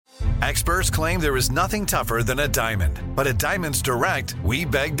Experts claim there is nothing tougher than a diamond. But at Diamonds Direct, we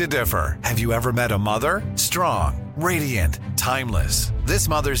beg to differ. Have you ever met a mother? Strong, radiant, timeless. This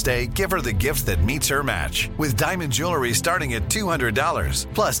Mother's Day, give her the gift that meets her match. With diamond jewelry starting at $200.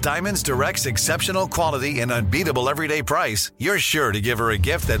 Plus Diamonds Direct's exceptional quality and unbeatable everyday price, you're sure to give her a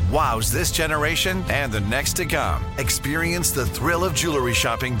gift that wows this generation and the next to come. Experience the thrill of jewelry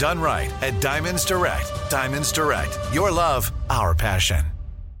shopping done right at Diamonds Direct. Diamonds Direct. Your love, our passion.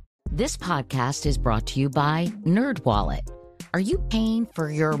 This podcast is brought to you by NerdWallet. Are you paying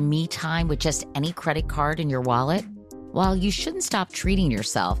for your me time with just any credit card in your wallet? While you shouldn't stop treating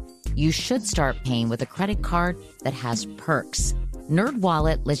yourself, you should start paying with a credit card that has perks.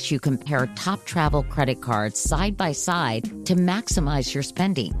 NerdWallet lets you compare top travel credit cards side by side to maximize your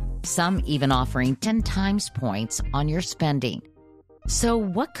spending. Some even offering 10 times points on your spending. So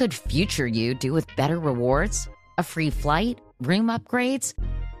what could future you do with better rewards? A free flight? Room upgrades?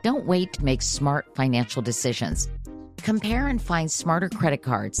 Don't wait to make smart financial decisions. Compare and find smarter credit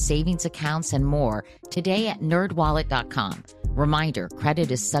cards, savings accounts, and more today at nerdwallet.com. Reminder, credit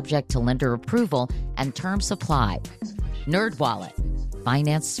is subject to lender approval and terms apply. NerdWallet.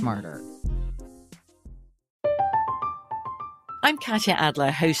 Finance smarter. I'm Katya Adler,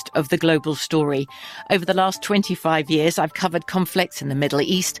 host of The Global Story. Over the last 25 years, I've covered conflicts in the Middle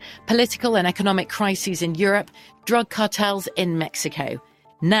East, political and economic crises in Europe, drug cartels in Mexico.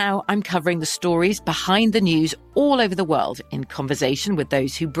 Now I'm covering the stories behind the news all over the world in conversation with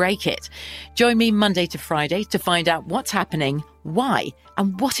those who break it. Join me Monday to Friday to find out what's happening, why,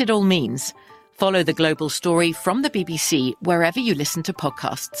 and what it all means. Follow The Global Story from the BBC wherever you listen to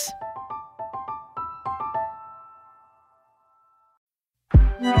podcasts.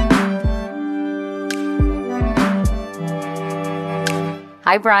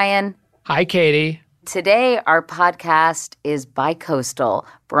 Hi, Brian. Hi, Katie. Today, our podcast is bi-coastal.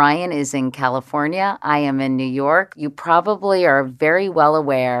 Brian is in California. I am in New York. You probably are very well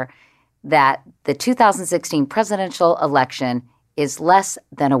aware that the 2016 presidential election is less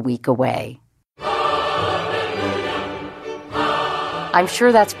than a week away. I'm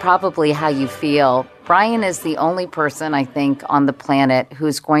sure that's probably how you feel. Brian is the only person, I think, on the planet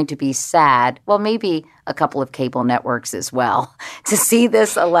who's going to be sad, well, maybe a couple of cable networks as well, to see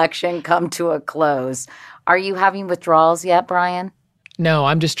this election come to a close. Are you having withdrawals yet, Brian? No,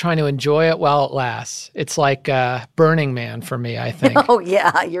 I'm just trying to enjoy it while it lasts. It's like Burning Man for me, I think. Oh,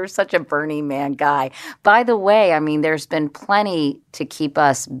 yeah, you're such a Burning Man guy. By the way, I mean, there's been plenty to keep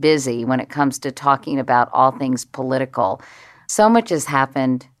us busy when it comes to talking about all things political. So much has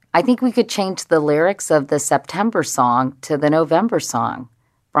happened. I think we could change the lyrics of the September song to the November song.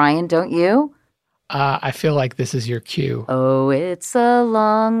 Brian, don't you? I feel like this is your cue. Oh, it's a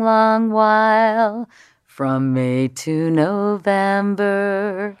long, long while from May to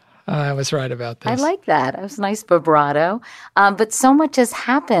November. I was right about this. I like that. It was nice vibrato. But so much has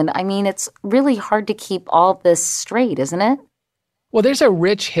happened. I mean, it's really hard to keep all this straight, isn't it? Well, there's a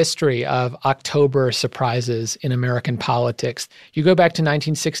rich history of October surprises in American politics. You go back to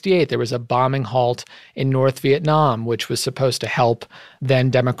 1968, there was a bombing halt in North Vietnam, which was supposed to help then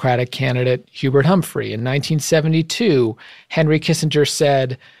Democratic candidate Hubert Humphrey. In 1972, Henry Kissinger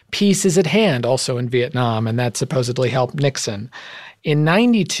said, "Peace is at hand," also in Vietnam, and that supposedly helped Nixon. In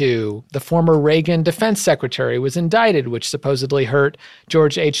 92, the former Reagan defense secretary was indicted, which supposedly hurt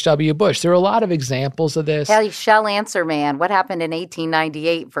George H.W. Bush. There are a lot of examples of this. Hell, you shall answer, man. What happened in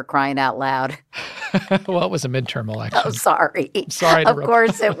 1898, for crying out loud? Well, it was a midterm election. Oh, sorry. Sorry to Of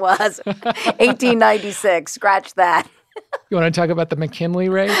course it was. 1896. Scratch that. You want to talk about the McKinley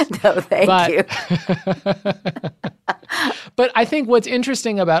race? No, thank you. But I think what's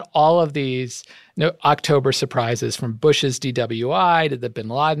interesting about all of these October surprises, from Bush's DWI to the Bin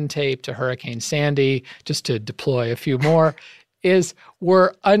Laden tape to Hurricane Sandy, just to deploy a few more, is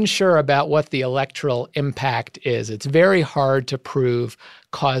we're unsure about what the electoral impact is. It's very hard to prove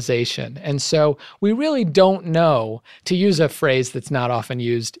causation. And so we really don't know, to use a phrase that's not often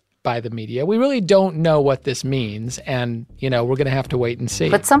used by the media, we really don't know what this means. And, we're going to have to wait and see.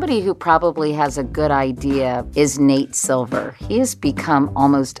 But somebody who probably has a good idea is Nate Silver. He has become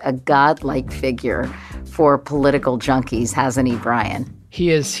almost a godlike figure for political junkies, hasn't he, Brian? He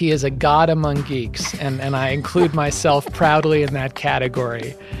is a god among geeks, and I include myself proudly in that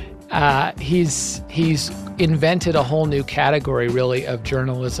category. He's invented a whole new category, really, of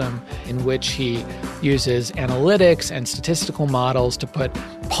journalism in which he uses analytics and statistical models to put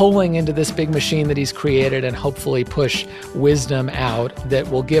polling into this big machine that he's created and hopefully push wisdom out that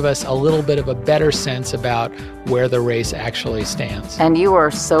will give us a little bit of a better sense about where the race actually stands. And you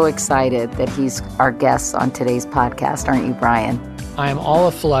are so excited that he's our guest on today's podcast, aren't you, Brian? I am all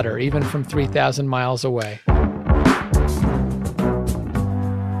aflutter, even from 3,000 miles away.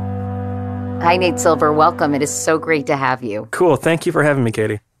 Hi, Nate Silver. Welcome. It is so great to have you. Cool. Thank you for having me,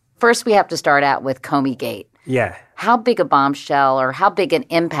 Katie. First, we have to start out with Comey-gate. Yeah. How big a bombshell or how big an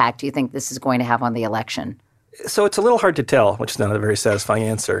impact do you think this is going to have on the election? So it's a little hard to tell, which is not a very satisfying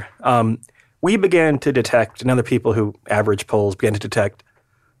answer. We began to detect, and other people who average polls began to detect,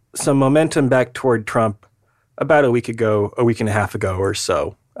 some momentum back toward Trump about a week and a half ago or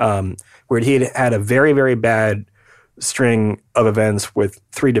so, where he had a very, very bad string of events with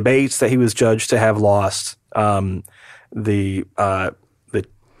 3 debates that he was judged to have lost. The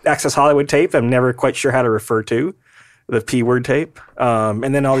Access Hollywood tape, I'm never quite sure how to refer to, the P-word tape,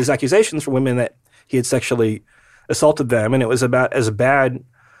 and then all these accusations from women that he had sexually assaulted them, and it was about as bad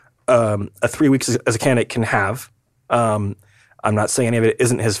a 3 weeks as a candidate can have. I'm not saying any of it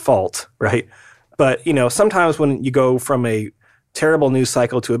isn't his fault, right? But, sometimes when you go from a terrible news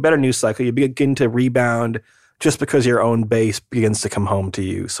cycle to a better news cycle, you begin to rebound just because your own base begins to come home to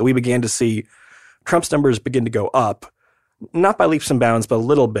you. So we began to see Trump's numbers begin to go up, not by leaps and bounds, but a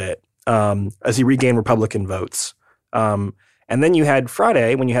little bit, as he regained Republican votes. And then you had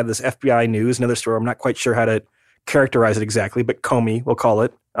Friday when you had this FBI news, another story. I'm not quite sure how to characterize it exactly, but Comey, we'll call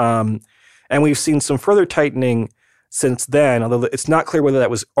it. And we've seen some further tightening since then, although it's not clear whether that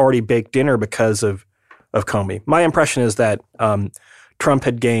was already baked in or because of Comey. My impression is that Trump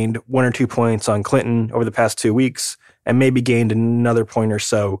had gained 1 or 2 points on Clinton over the past 2 weeks and maybe gained another point or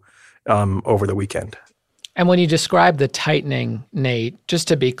so over the weekend. And when you describe the tightening, Nate, just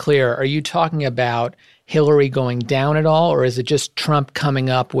to be clear, are you talking about Hillary going down at all, or is it just Trump coming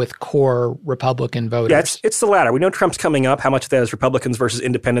up with core Republican voters? Yeah, it's the latter. We know Trump's coming up. How much of that is Republicans versus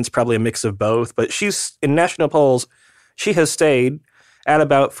independents? Probably a mix of both. But she's, in national polls, she has stayed at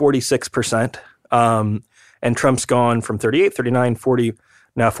about 46%. And Trump's gone from 38, 39, 40,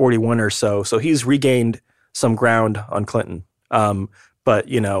 now 41 or so. So he's regained some ground on Clinton. But,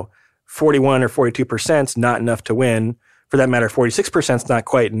 41 or 42% is not enough to win. For that matter, 46% is not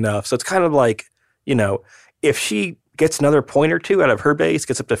quite enough. So it's kind of like, if she gets another point or two out of her base,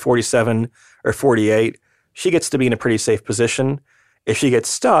 gets up to 47 or 48, she gets to be in a pretty safe position. If she gets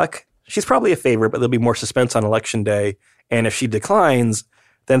stuck, she's probably a favorite, but there'll be more suspense on Election Day. And if she declines,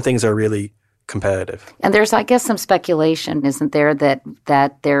 then things are really competitive. And there's, I guess, some speculation, isn't there,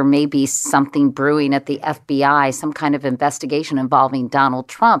 that there may be something brewing at the FBI, some kind of investigation involving Donald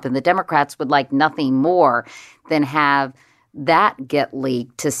Trump, and the Democrats would like nothing more than have that get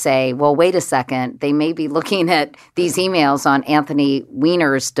leaked to say, well, wait a second, they may be looking at these emails on Anthony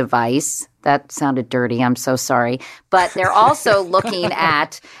Weiner's device. That sounded dirty. I'm so sorry. But they're also looking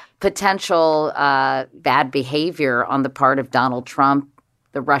at potential bad behavior on the part of Donald Trump,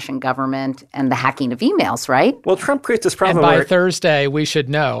 the Russian government, and the hacking of emails, right? Well, Trump creates this problem. And by Thursday, we should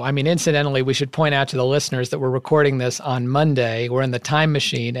know. I mean, incidentally, we should point out to the listeners that we're recording this on Monday. We're in the time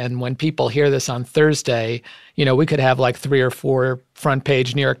machine. And when people hear this on Thursday, we could have like 3 or 4 front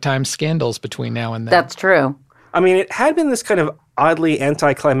page New York Times scandals between now and then. That's true. I mean, it had been this kind of oddly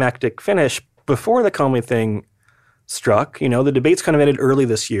anticlimactic finish before the Comey thing struck. The debates kind of ended early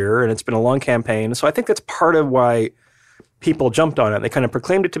this year, and it's been a long campaign. So I think that's part of why people jumped on it. They kind of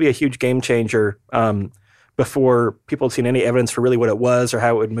proclaimed it to be a huge game changer before people had seen any evidence for really what it was or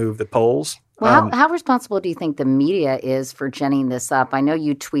how it would move the polls. Well, how responsible do you think the media is for ginning this up? I know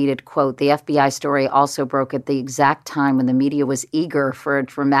you tweeted, quote, the FBI story also broke at the exact time when the media was eager for a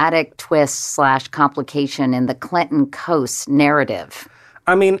dramatic twist / complication in the Clinton Coast narrative.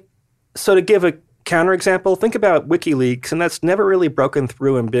 I mean, so to give a counterexample, think about WikiLeaks, and that's never really broken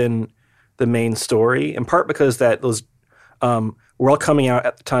through and been the main story, in part because that those were all coming out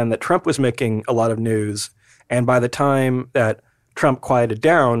at the time that Trump was making a lot of news. And by the time that Trump quieted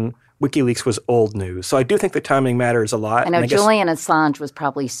down, WikiLeaks was old news. So I do think the timing matters a lot. I know Julian Assange was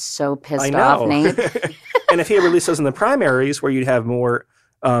probably so pissed off, Nate. And if he had released those in the primaries where you'd have more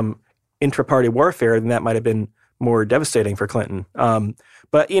intra-party warfare, then that might have been more devastating for Clinton.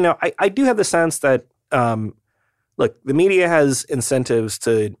 But, I do have the sense that, look, the media has incentives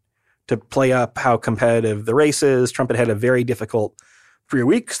to play up how competitive the race is. Trump had a very difficult 3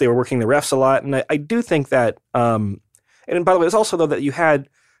 weeks. They were working the refs a lot. And I do think that, and by the way, it's also, though, that you had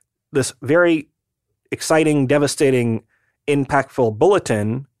this very exciting, devastating, impactful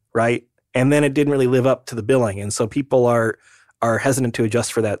bulletin, right? And then it didn't really live up to the billing. And so people are hesitant to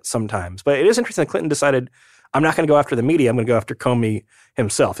adjust for that sometimes. But it is interesting that Clinton decided, I'm not going to go after the media. I'm going to go after Comey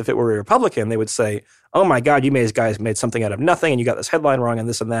himself. If it were a Republican, they would say, oh my God, you guys made something out of nothing and you got this headline wrong and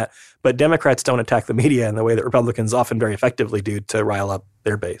this and that. But Democrats don't attack the media in the way that Republicans often very effectively do to rile up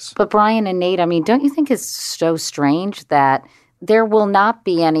their base. But Brian and Nate, I mean, don't you think it's so strange that there will not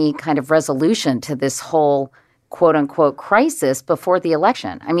be any kind of resolution to this whole quote-unquote crisis before the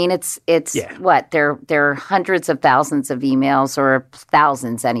election. I mean, it's what? There are hundreds of thousands of emails, or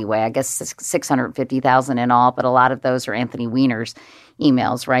thousands anyway, I guess 650,000 in all, but a lot of those are Anthony Weiner's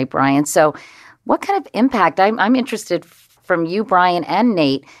emails, right, Brian? So what kind of impact, I'm interested from you, Brian, and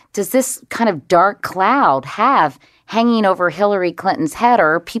Nate, does this kind of dark cloud have hanging over Hillary Clinton's head,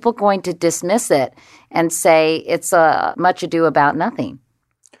 or are people going to dismiss it and say it's much ado about nothing?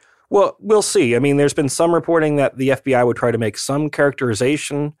 Well, we'll see. I mean, there's been some reporting that the FBI would try to make some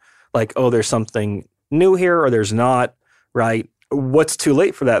characterization, like, oh, there's something new here, or there's not, right? What's too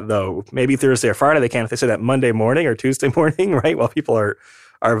late for that, though? Maybe Thursday or Friday they can, if they say that Monday morning or Tuesday morning, right, while people are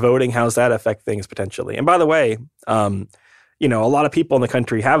voting. How's that affect things potentially? And by the way, a lot of people in the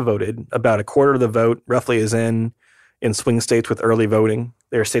country have voted. About a quarter of the vote roughly is in swing states with early voting.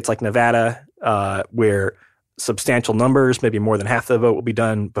 There are states like Nevada where substantial numbers, maybe more than half the vote, will be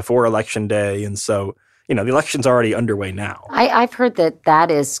done before Election Day. And so, the election's already underway now. I've heard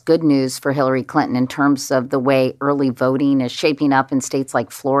that is good news for Hillary Clinton in terms of the way early voting is shaping up in states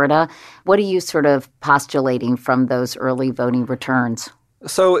like Florida. What are you sort of postulating from those early voting returns?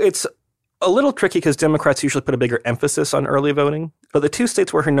 So it's a little tricky because Democrats usually put a bigger emphasis on early voting. But the two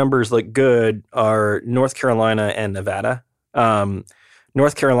states where her numbers look good are North Carolina and Nevada.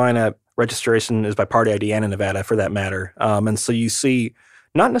 North Carolina registration is by party ID, and in Nevada for that matter. And so you see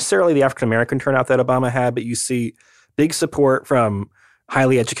not necessarily the African-American turnout that Obama had, but you see big support from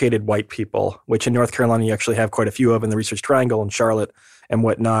highly educated white people, which in North Carolina you actually have quite a few of in the Research Triangle and Charlotte and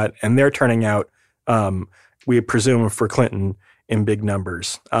whatnot. And they're turning out, we presume, for Clinton in big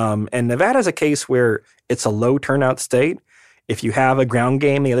numbers. And Nevada is a case where it's a low turnout state. If you have a ground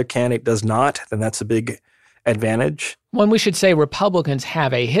game, the other candidate does not, then that's a big advantage. When we should say Republicans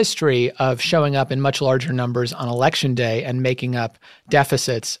have a history of showing up in much larger numbers on Election Day and making up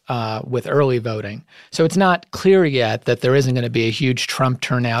deficits with early voting. So it's not clear yet that there isn't going to be a huge Trump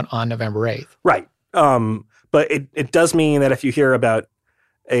turnout on November 8th. Right. But it does mean that if you hear about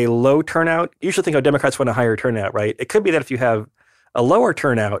a low turnout, you usually think, oh, Democrats want a higher turnout, right? It could be that if you have a lower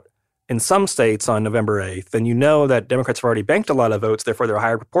turnout in some states on November 8th, then you know that Democrats have already banked a lot of votes, therefore they're a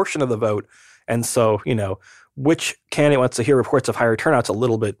higher proportion of the vote. And so, which candidate wants to hear reports of higher turnout's a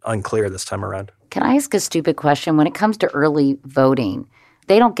little bit unclear this time around. Can I ask a stupid question? When it comes to early voting,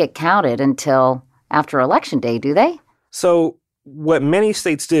 they don't get counted until after Election Day, do they? So what many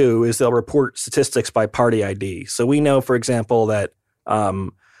states do is they'll report statistics by party ID. So we know, for example, that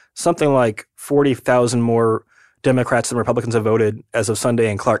something like 40,000 more Democrats than Republicans have voted as of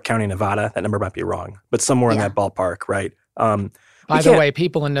Sunday in Clark County, Nevada. That number might be wrong, but somewhere in that ballpark, right? By the way,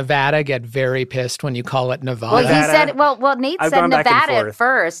 people in Nevada get very pissed when you call it Nevada. Well, he said, well, Nate said Nevada at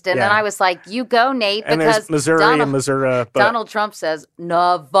first, and then I was like, you go, Nate, and because there's Missouri and Missouri. Donald Trump says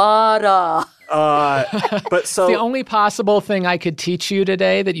Nevada. But so it's the only possible thing I could teach you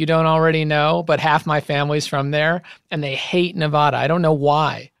today that you don't already know, but half my family's from there, and they hate Nevada. I don't know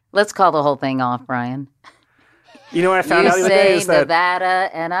why. Let's call the whole thing off, Brian. You know what I found out the other day is that you say Nevada,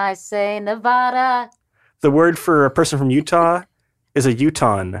 and I say Nevada. The word for a person from Utah is a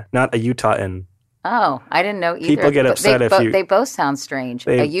Utahn, not a Utahin. Oh, I didn't know either. People get upset they both sound strange.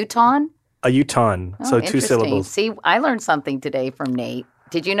 A Utahn? A Utahn, so two syllables. See, I learned something today from Nate.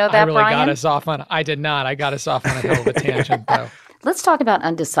 Did you know that, Brian? I did not. I got us off on a hell of a tangent, though. Let's talk about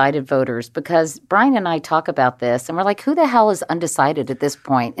undecided voters, because Brian and I talk about this, and we're like, who the hell is undecided at this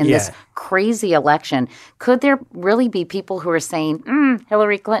point in this crazy election? Could there really be people who are saying,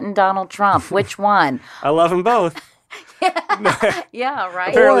 Hillary Clinton, Donald Trump, which one? I love them both. Yeah,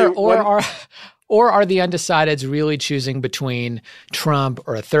 right. Or are the undecideds really choosing between Trump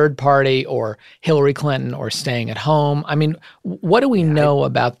or a third party or Hillary Clinton or staying at home? I mean, what do we know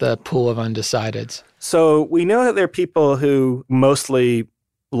about the pool of undecideds? So we know that there are people who mostly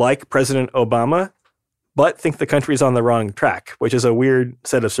like President Obama, but think the country's on the wrong track, which is a weird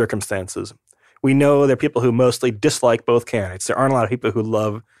set of circumstances. We know there are people who mostly dislike both candidates. There aren't a lot of people who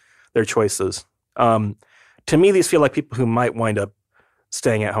love their choices. To me, these feel like people who might wind up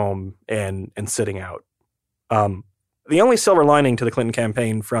staying at home and sitting out. The only silver lining to the Clinton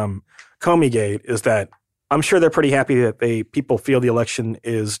campaign from Comey-gate is that I'm sure they're pretty happy that people feel the election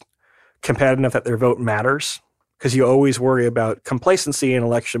is competitive enough that their vote matters, because you always worry about complacency in an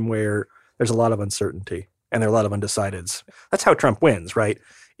election where there's a lot of uncertainty and there are a lot of undecideds. That's how Trump wins, right?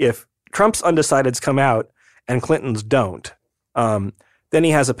 If Trump's undecideds come out and Clinton's don't, then he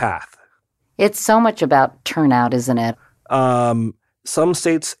has a path. It's so much about turnout, isn't it? Some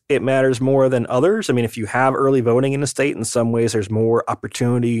states, it matters more than others. I mean, if you have early voting in a state, in some ways there's more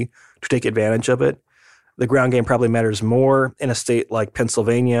opportunity to take advantage of it. The ground game probably matters more in a state like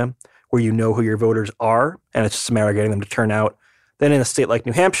Pennsylvania, where you know who your voters are, and it's just a matter of getting them to turn out, than in a state like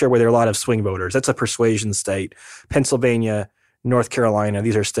New Hampshire, where there are a lot of swing voters. That's a persuasion state. Pennsylvania, North Carolina,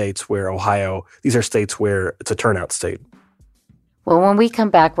 these are states where Ohio, these are states where it's a turnout state. Well, when we come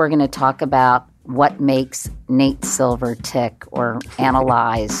back, we're going to talk about what makes Nate Silver tick or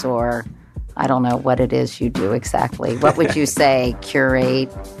analyze, or I don't know what it is you do exactly. What would you say,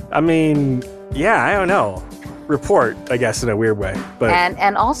 curate? I mean, yeah, I don't know. Report, I guess, in a weird way. But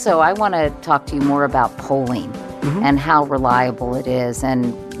And also, I want to talk to you more about polling and how reliable it is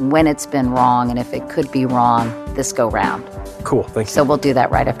and when it's been wrong and if it could be wrong this go round. Cool, thank you. So we'll do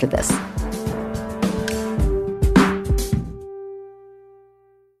that right after this.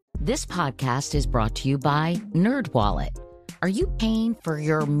 This podcast is brought to you by NerdWallet. Are you paying for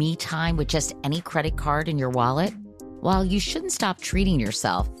your me time with just any credit card in your wallet? While you shouldn't stop treating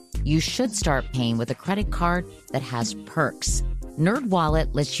yourself, you should start paying with a credit card that has perks.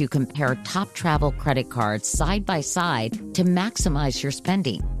 NerdWallet lets you compare top travel credit cards side by side to maximize your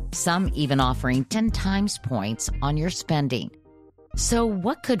spending. Some even offering 10 times points on your spending. So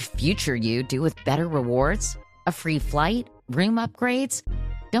what could future you do with better rewards? A free flight? Room upgrades?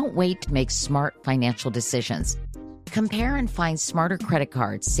 Don't wait to make smart financial decisions. Compare and find smarter credit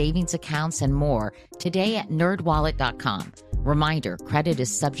cards, savings accounts, and more today at nerdwallet.com. Reminder, credit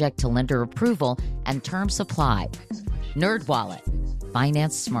is subject to lender approval and terms apply. NerdWallet.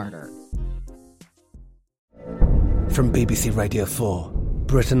 Finance smarter. From BBC Radio 4,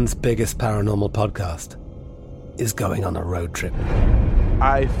 Britain's biggest paranormal podcast is going on a road trip.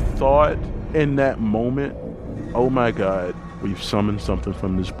 I thought in that moment, oh my God, we've summoned something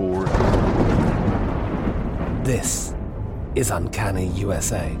from this board. This is Uncanny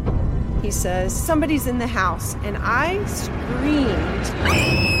USA. He says, somebody's in the house, and I screamed.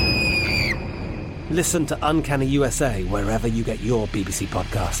 Listen to Uncanny USA wherever you get your BBC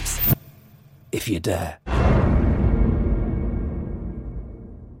podcasts, if you dare.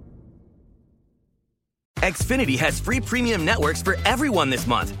 Xfinity has free premium networks for everyone this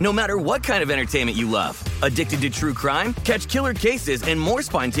month, no matter what kind of entertainment you love. Addicted to true crime? Catch killer cases and more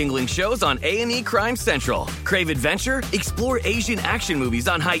spine-tingling shows on A&E Crime Central. Crave adventure? Explore Asian action movies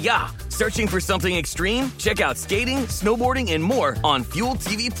on Hayya. Searching for something extreme? Check out skating, snowboarding, and more on Fuel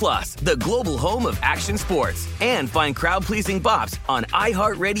TV Plus, the global home of action sports. And find crowd-pleasing bops on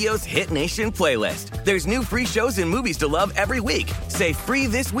iHeartRadio's Hit Nation playlist. There's new free shows and movies to love every week. Say free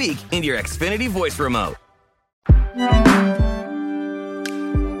this week in your Xfinity voice remote.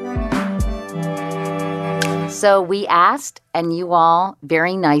 So we asked, and you all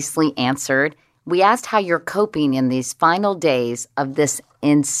very nicely answered. We asked how you're coping in these final days of this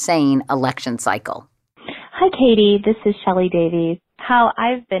insane election cycle. Hi, Katie. This is Shelley Davies. How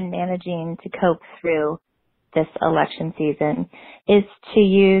I've been managing to cope through this election season is to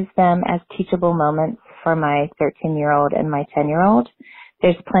use them as teachable moments for my 13-year-old and my 10-year-old.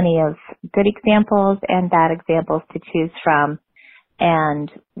 There's plenty of good examples and bad examples to choose from.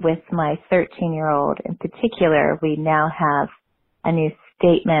 And with my 13-year-old in particular, we now have a new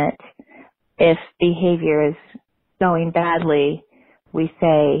statement. If behavior is going badly, we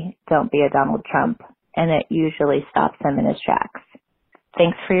say, don't be a Donald Trump. And it usually stops him in his tracks.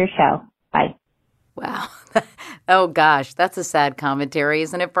 Thanks for your show. Bye. Wow. Oh, gosh. That's a sad commentary,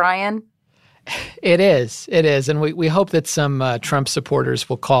 isn't it, Brian? It is. It is. And we hope that some Trump supporters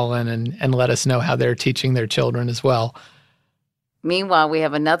will call in and let us know how they're teaching their children as well. Meanwhile, we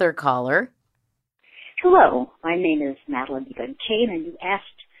have another caller. Hello. My name is Madeline Duncan, and you asked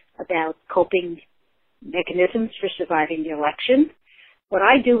about coping mechanisms for surviving the election. What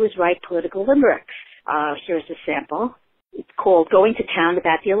I do is write political limericks. Here's a sample. It's called Going to Town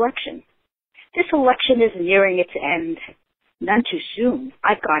About the Election. This election is nearing its end. None too soon.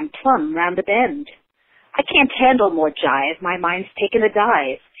 I've gone plumb round the bend. I can't handle more jive. My mind's taken a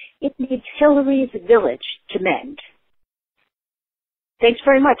dive. It needs Hillary's village to mend. Thanks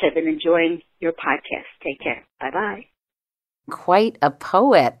very much. I've been enjoying your podcast. Take care. Bye-bye. Quite a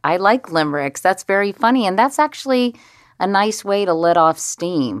poet. I like limericks. That's very funny. And that's actually a nice way to let off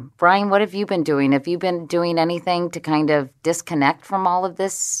steam. Brian, what have you been doing? Have you been doing anything to kind of disconnect from all of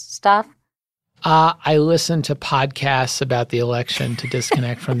this stuff? I listen to podcasts about the election to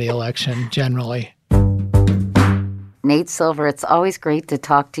disconnect from the election generally. Nate Silver, it's always great to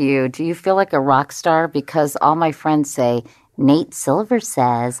talk to you. Do you feel like a rock star? Because all my friends say, Nate Silver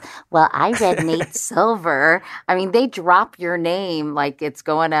says, well, I read Nate Silver. I mean, they drop your name like it's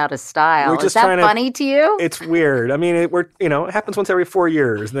going out of style. Is that funny to you? It's weird. I mean, it happens once every 4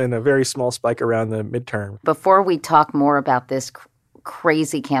 years, then a very small spike around the midterm. Before we talk more about this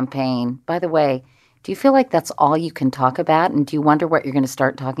crazy campaign, by the way, Do you feel like that's all you can talk about? And do you wonder what you're going to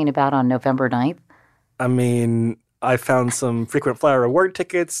start talking about on November 9th? I mean, I found some frequent flyer award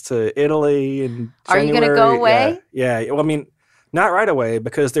tickets to Italy in January. Are you going to go away? Yeah. Well, I mean, not right away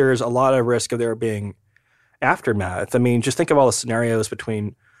because there's a lot of risk of there being aftermath. I mean, just think of all the scenarios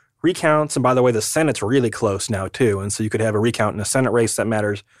between recounts. And by the way, the Senate's really close now, too. And so you could have a recount in a Senate race that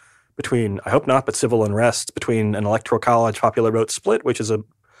matters between, I hope not, but civil unrest, between an electoral college popular vote split, which is a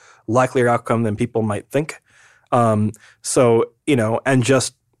likelier outcome than people might think. So, and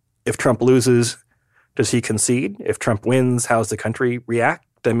just if Trump loses, does he concede? If Trump wins, how's the country react?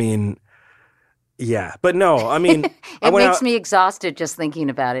 I mean, yeah. But no, I mean. It makes me exhausted just thinking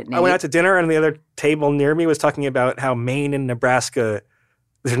about it, Nate. I went out to dinner and the other table near me was talking about how Maine and Nebraska,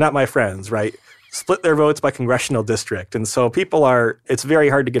 they're not my friends, right? Split their votes by congressional district. And so it's very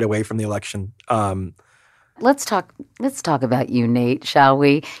hard to get away from the election. Let's talk about you, Nate, shall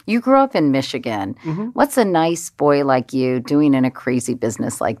we? You grew up in Michigan. Mm-hmm. What's a nice boy like you doing in a crazy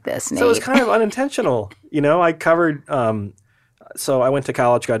business like this, Nate? So it was kind of unintentional. I covered, so I went to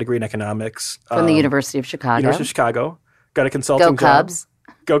college, got a degree in economics. From the University of Chicago. University of Chicago. Got a consulting job. Go Cubs.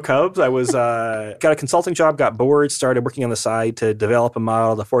 Go Cubs. I was got a consulting job, got bored, started working on the side to develop a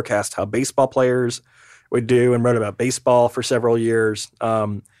model to forecast how baseball players would do and wrote about baseball for several years.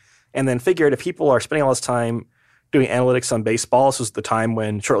 And then figured if people are spending all this time doing analytics on baseball, this was the time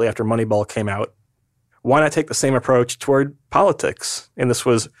when shortly after Moneyball came out, why not take the same approach toward politics? And this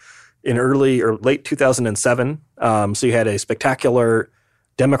was in early or late 2007. So you had a spectacular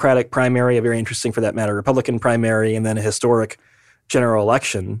Democratic primary, a very interesting for that matter Republican primary, and then a historic general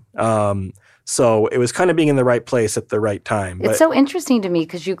election. So it was kind of being in the right place at the right time. It's so interesting to me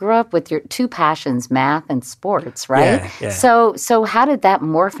because you grew up with your two passions, math and sports, right? Yeah. So how did that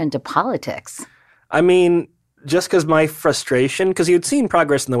morph into politics? I mean, just because my frustration, because you'd seen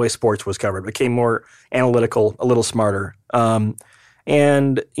progress in the way sports was covered, became more analytical, a little smarter. I'm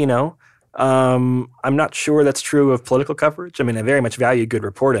not sure that's true of political coverage. I mean, I very much value good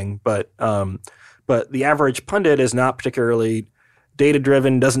reporting, but the average pundit is not particularly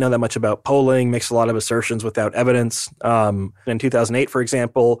data-driven, doesn't know that much about polling, makes a lot of assertions without evidence. In 2008, for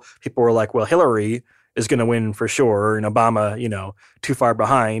example, people were like, well, Hillary is going to win for sure, and Obama, too far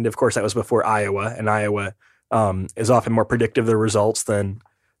behind. Of course, that was before Iowa, and Iowa is often more predictive of the results than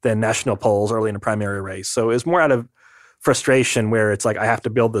national polls early in a primary race. So it was more out of frustration where it's like, I have to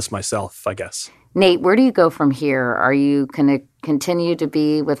build this myself, I guess. Nate, where do you go from here? Are you going to continue to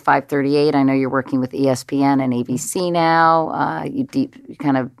be with 538? I know you're working with ESPN and ABC now. You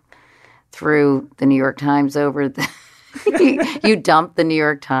kind of threw the New York Times over you dumped the New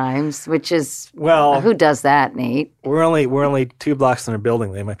York Times, which is who does that, Nate? We're only 2 blocks in a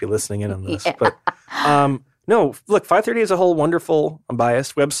building. They might be listening in on this, but no. Look, 538 is a whole wonderful,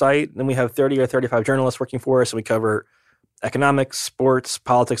 unbiased website, and we have 30 or 35 journalists working for us, and we cover economics, sports,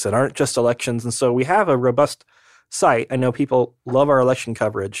 politics that aren't just elections. And so we have a robust site. I know people love our election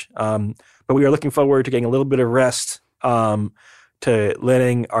coverage, but we are looking forward to getting a little bit of rest, to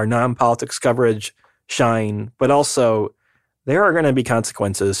letting our non-politics coverage shine. But also, there are going to be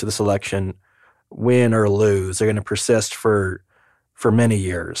consequences to this election, win or lose. They're going to persist for many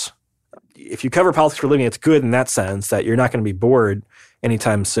years. If you cover politics for a living, it's good in that sense that you're not going to be bored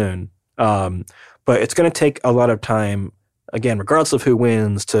anytime soon. But it's going to take a lot of time, again, regardless of who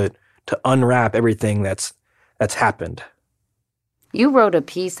wins, to unwrap everything that's happened. You wrote a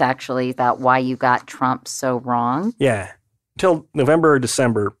piece, actually, about why you got Trump so wrong. Yeah. Till November or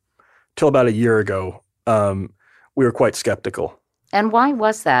December, till about a year ago, we were quite skeptical. And why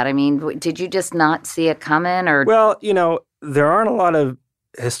was that? I mean, did you just not see it coming? Or Well, there aren't a lot of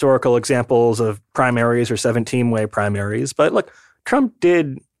historical examples of primaries or 17-way primaries. But look, Trump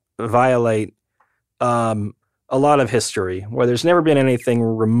did violate a lot of history where there's never been anything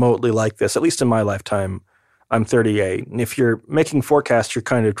remotely like this, at least in my lifetime. I'm 38. And if you're making forecasts, you're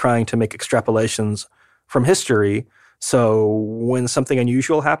kind of trying to make extrapolations from history. So when something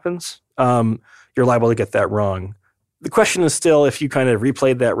unusual happens, you're liable to get that wrong. The question is still, if you kind of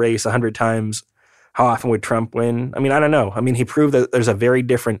replayed that race 100 times, how often would Trump win? I mean, I don't know. I mean, he proved that there's a very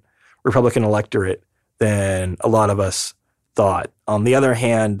different Republican electorate than a lot of us thought. On the other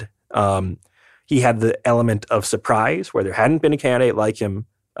hand, he had the element of surprise where there hadn't been a candidate like him,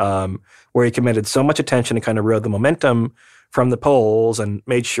 where he committed so much attention and kind of rode the momentum from the polls and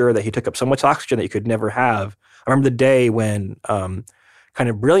made sure that he took up so much oxygen that you could never have. I remember the day when, kind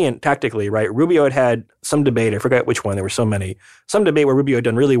of brilliant tactically, right? Rubio had some debate, I forget which one, there were so many, some debate where Rubio had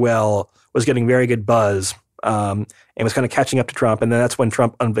done really well, was getting very good buzz, and was kind of catching up to Trump. And then that's when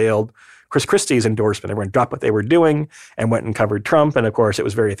Trump unveiled Chris Christie's endorsement. Everyone dropped what they were doing and went and covered Trump. And of course, it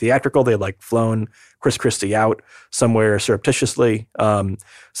was very theatrical. They had flown Chris Christie out somewhere surreptitiously.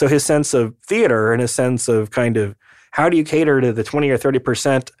 So his sense of theater and his sense of kind of how do you cater to the 20 or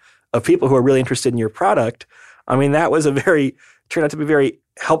 30% of people who are really interested in your product, I mean, that was turned out to be a very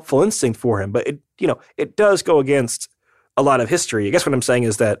helpful instinct for him. But it does go against a lot of history. I guess what I'm saying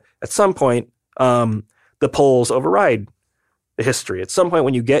is that at some point, the polls override the history. At some point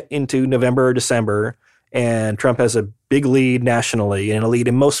when you get into November or December and Trump has a big lead nationally and a lead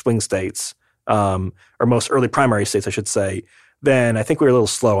in most swing states, or most early primary states, I should say, then I think we were a little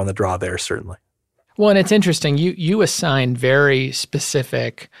slow on the draw there, certainly. Well, and it's interesting. You assigned very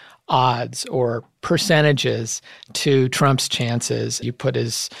specific odds or percentages to Trump's chances. You put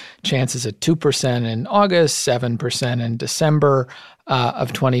his chances at 2% in August, 7% in December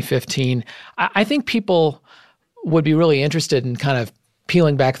of 2015. I think people would be really interested in kind of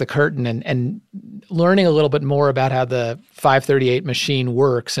peeling back the curtain and learning a little bit more about how the 538 machine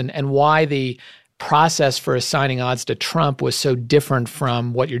works and why the process for assigning odds to Trump was so different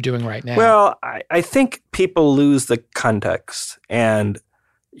from what you're doing right now. Well, I think people lose the context. And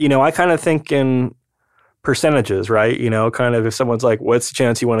I kind of think in percentages, right? Kind of if someone's like, what's the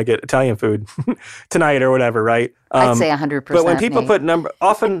chance you want to get Italian food tonight or whatever, right? I'd say 100%. But when people put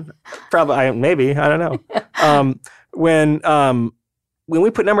often, probably, maybe, I don't know. When we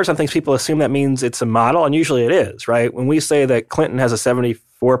put numbers on things, people assume that means it's a model, and usually it is, right? When we say that Clinton has a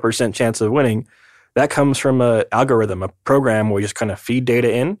 74% chance of winning, that comes from an algorithm, a program where you just kind of feed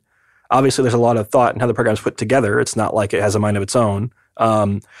data in. Obviously, there's a lot of thought in how the program's put together. It's not like it has a mind of its own.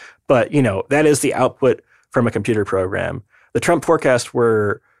 But that is the output from a computer program. The Trump forecasts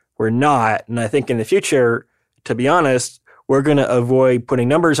were not, and I think in the future, to be honest, we're going to avoid putting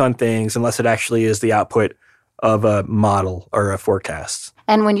numbers on things unless it actually is the output of a model or a forecast.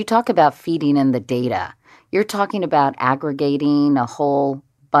 And when you talk about feeding in the data, you're talking about aggregating a whole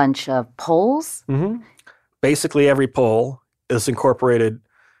bunch of polls? Mm-hmm. Basically, every poll is incorporated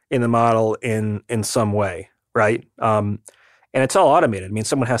in the model in some way, right? And it's all automated. I mean,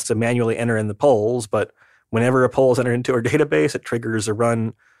 someone has to manually enter in the polls, but whenever a poll is entered into our database, it triggers a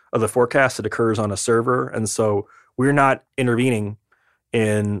run of the forecast that occurs on a server. And so we're not intervening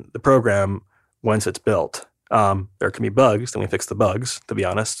in the program once it's built. There can be bugs, then we fix the bugs, to be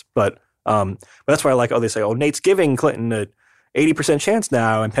honest. But that's why I like, they say, Nate's giving Clinton a 80% chance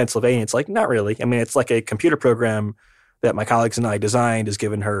now in Pennsylvania. It's like, not really. I mean, it's like a computer program that my colleagues and I designed has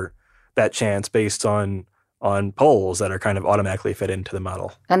given her that chance based on polls that are kind of automatically fed into the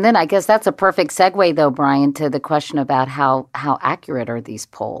model. And then I guess that's a perfect segue, though, Brian, to the question about how accurate are these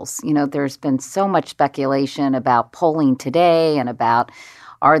polls? There's been so much speculation about polling today and about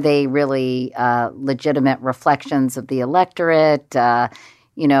are they really legitimate reflections of the electorate? I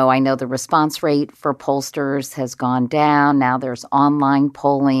know the response rate for pollsters has gone down. Now there's online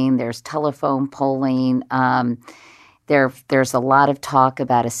polling. There's telephone polling. There's a lot of talk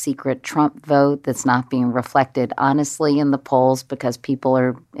about a secret Trump vote that's not being reflected honestly in the polls because people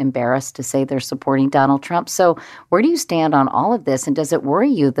are embarrassed to say they're supporting Donald Trump. So where do you stand on all of this? And does it worry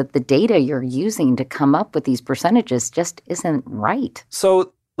you that the data you're using to come up with these percentages just isn't right?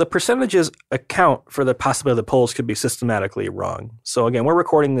 So the percentages account for the possibility the polls could be systematically wrong. So again, we're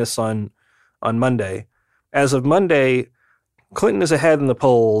recording this on Monday. As of Monday, Clinton is ahead in the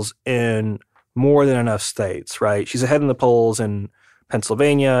polls in more than enough states, right? She's ahead in the polls in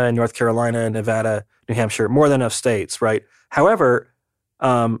Pennsylvania and North Carolina, Nevada, New Hampshire, more than enough states, right? However,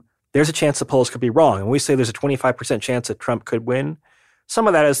 there's a chance the polls could be wrong. And we say there's a 25% chance that Trump could win. Some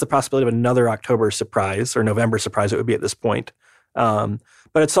of that is the possibility of another October surprise or November surprise it would be at this point.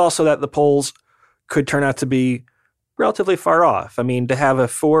 But it's also that the polls could turn out to be relatively far off. I mean, to have a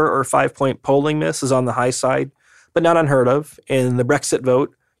 4 or 5 point polling miss is on the high side, but not unheard of. In the Brexit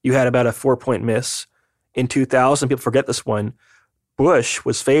vote, you had about a 4 point miss. In 2000, people forget this one, Bush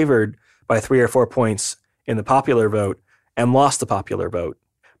was favored by 3 or 4 points in the popular vote and lost the popular vote.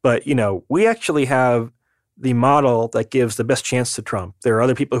 But, we actually have the model that gives the best chance to Trump. There are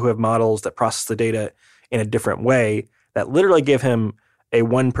other people who have models that process the data in a different way that literally give him a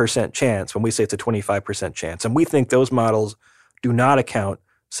 1% chance when we say it's a 25% chance. And we think those models do not account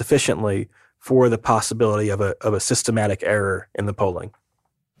sufficiently for the possibility of a systematic error in the polling.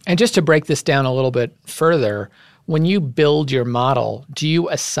 And just to break this down a little bit further, when you build your model, do you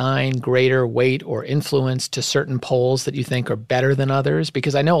assign greater weight or influence to certain polls that you think are better than others?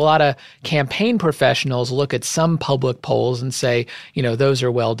 Because I know a lot of campaign professionals look at some public polls and say, those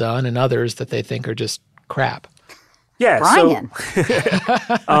are well done, and others that they think are just crap. Yeah, Brian.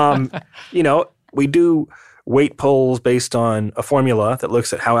 so, we do weight polls based on a formula that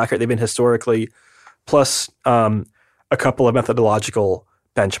looks at how accurate they've been historically, plus a couple of methodological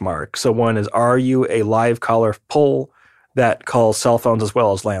benchmarks. So one is, are you a live caller poll that calls cell phones as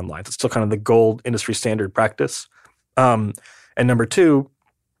well as landlines? It's still kind of the gold industry standard practice. And number two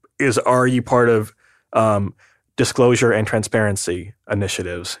is, are you part of disclosure and transparency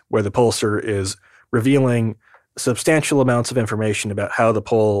initiatives where the pollster is revealing substantial amounts of information about how the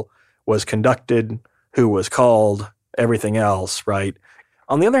poll was conducted, who was called, everything else, right?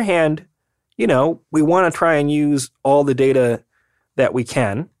 On the other hand, we want to try and use all the data that we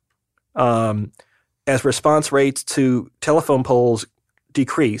can. As response rates to telephone polls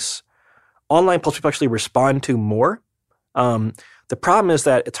decrease, online polls people actually respond to more. The problem is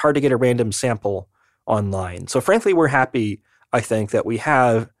that it's hard to get a random sample online. So frankly, we're happy, I think, that we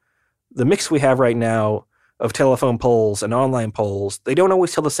have the mix we have right now of telephone polls and online polls. They don't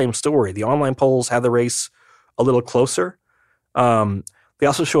always tell the same story. The online polls have the race a little closer. They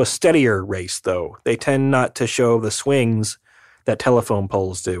also show a steadier race, though. They tend not to show the swings that telephone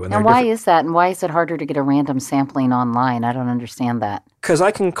polls do. And why is that? And why is it harder to get a random sampling online? I don't understand that. Because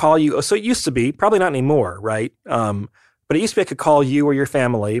I can call you. So it used to be, probably not anymore, right? But it used to be I could call you or your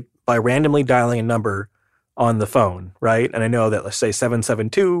family by randomly dialing a number on the phone, right? And I know that, let's say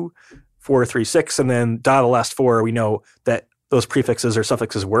 772-436, and then dial the last four, we know that those prefixes or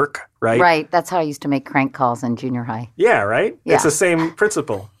suffixes work, right? Right. That's how I used to make crank calls in junior high. Yeah, right? Yeah. It's the same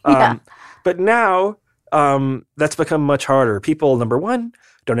principle. Yeah. But now that's become much harder. People, number one,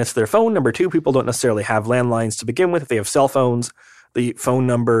 don't answer their phone. Number two, people don't necessarily have landlines to begin with. If they have cell phones, the phone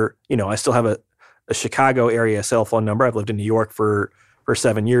number, I still have a Chicago area cell phone number. I've lived in New York for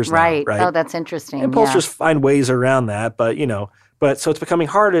 7 years now. Right. Oh, that's interesting. And pollsters find ways around that, but so it's becoming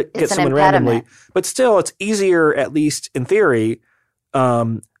hard to get someone randomly. But still, it's easier, at least in theory,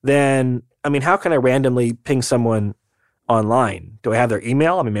 than, how can I randomly ping someone online? Do I have their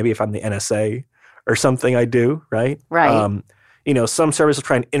email? Maybe if I'm the NSA or something, I do, right? Right. Some services will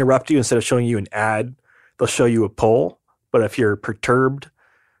try and interrupt you. Instead of showing you an ad, they'll show you a poll. But if you're perturbed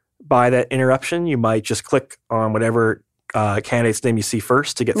by that interruption, you might just click on whatever candidate's name you see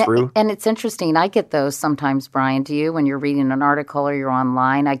first to get through. And it's interesting. I get those sometimes, Brian. Do you? When you're reading an article or you're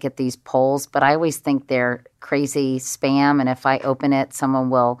online, I get these polls, but I always think they're crazy spam. And if I open it, someone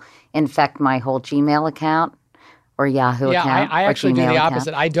will infect my whole Gmail account or Yahoo account. I actually do the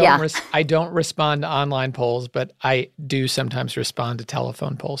opposite. Account. I don't respond to online polls, but I do sometimes respond to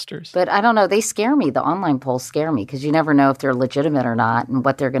telephone pollsters. But I don't know. They scare me. The online polls scare me because you never know if they're legitimate or not and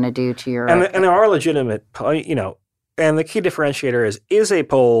what they're going to do to your... And there are legitimate, and the key differentiator is a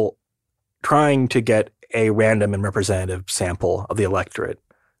poll trying to get a random and representative sample of the electorate?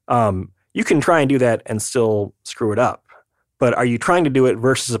 You can try and do that and still screw it up. But are you trying to do it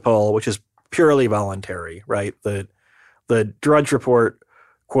versus a poll which is purely voluntary, right? The Drudge Report,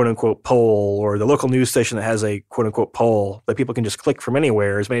 quote-unquote, poll, or the local news station that has a, quote-unquote, poll that people can just click from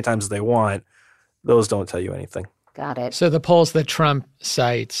anywhere as many times as they want, those don't tell you anything. Got it. So the polls that Trump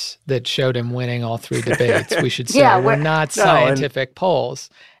cites that showed him winning all three debates, we should say, were not scientific polls.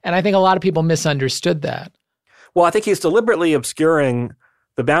 And I think a lot of people misunderstood that. Well, I think he's deliberately obscuring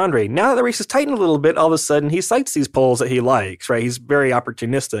the boundary. Now that the race is tightened a little bit, all of a sudden he cites these polls that he likes, right? He's very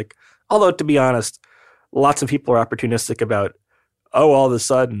opportunistic. Although, to be honest, lots of people are opportunistic about, all of a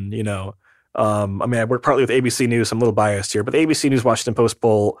sudden, I work partly with ABC News. I'm a little biased here, but the ABC News Washington Post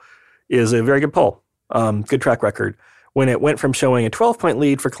poll is a very good poll. Good track record. When it went from showing a 12-point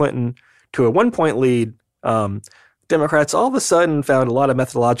lead for Clinton to a 1-point lead, Democrats all of a sudden found a lot of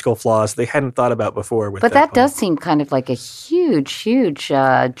methodological flaws they hadn't thought about before. But that does seem kind of like a huge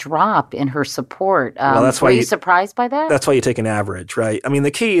drop in her support. Were you surprised by that? That's why you take an average, right?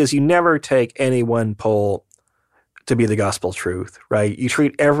 The key is you never take any one poll to be the gospel truth, right? You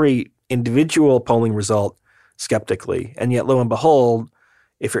treat every individual polling result skeptically. And yet, lo and behold,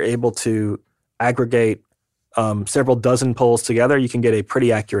 if you're able to aggregate several dozen polls together, you can get a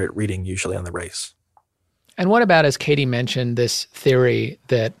pretty accurate reading usually on the race. And what about, as Katie mentioned, this theory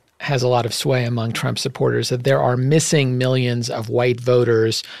that has a lot of sway among Trump supporters, that there are missing millions of white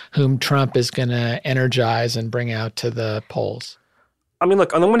voters whom Trump is going to energize and bring out to the polls?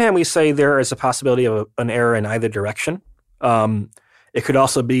 Look, on the one hand, we say there is a possibility of an error in either direction. It could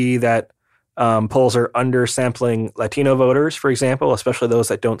also be that polls are undersampling Latino voters, for example, especially those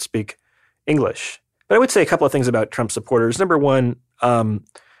that don't speak English. But I would say a couple of things about Trump supporters. Number one,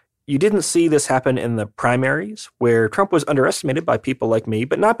 you didn't see this happen in the primaries where Trump was underestimated by people like me,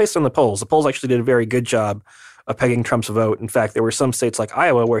 but not based on the polls. The polls actually did a very good job of pegging Trump's vote. In fact, there were some states like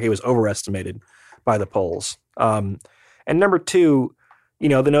Iowa where he was overestimated by the polls. And number two,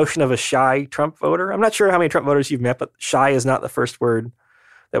 the notion of a shy Trump voter. I'm not sure how many Trump voters you've met, but shy is not the first word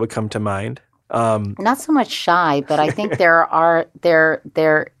that would come to mind. Not so much shy, but I think there are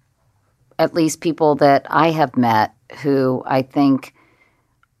at least people that I have met who I think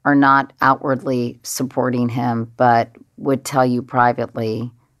are not outwardly supporting him, but would tell you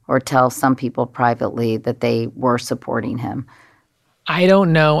privately or tell some people privately that they were supporting him. I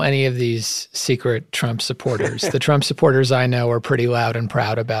don't know any of these secret Trump supporters. The Trump supporters I know are pretty loud and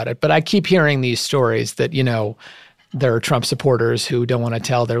proud about it. But I keep hearing these stories that, there are Trump supporters who don't want to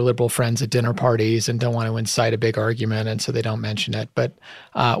tell their liberal friends at dinner parties and don't want to incite a big argument, and so they don't mention it. But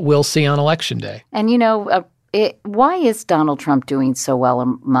we'll see on Election Day. And, why is Donald Trump doing so well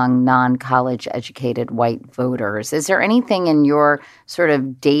among non-college educated white voters? Is there anything in your sort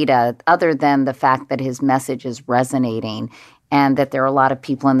of data other than the fact that his message is resonating and that there are a lot of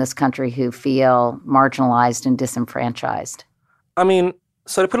people in this country who feel marginalized and disenfranchised? I mean,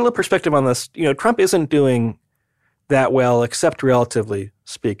 so to put a little perspective on this, Trump isn't doing that well, except relatively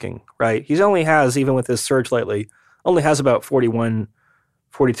speaking, right? He only has, even with his surge lately, only has about 42%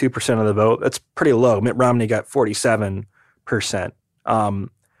 of the vote. That's pretty low. Mitt Romney got 47%.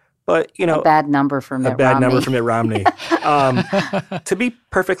 But, a bad number for Mitt Romney. A bad number for Mitt Romney. To be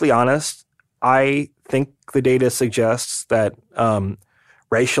perfectly honest, I think the data suggests that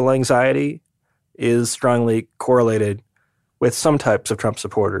racial anxiety is strongly correlated with some types of Trump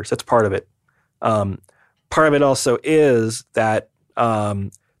supporters. That's part of it. Part of it also is that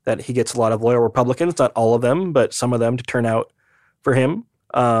that he gets a lot of loyal Republicans, not all of them, but some of them, to turn out for him.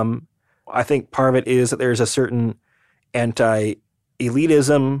 I think part of it is that there's a certain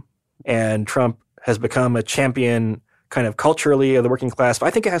anti-elitism, and Trump has become a champion kind of culturally of the working class. But I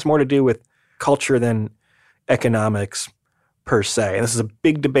think it has more to do with culture than economics per se. And this is a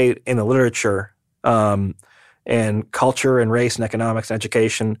big debate in the literature, and culture and race and economics and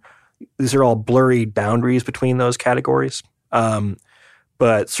education. These are all blurry boundaries between those categories.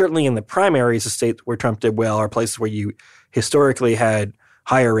 But certainly in the primaries, the states where Trump did well are places where you historically had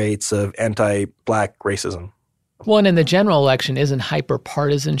higher rates of anti-Black racism. Well, and in the general election, isn't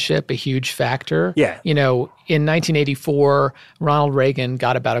hyper-partisanship a huge factor? Yeah. In 1984, Ronald Reagan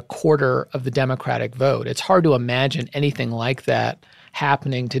got about a quarter of the Democratic vote. It's hard to imagine anything like that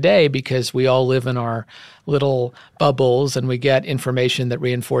happening today because we all live in our little bubbles and we get information that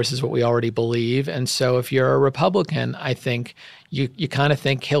reinforces what we already believe. And so if you're a Republican, I think you kind of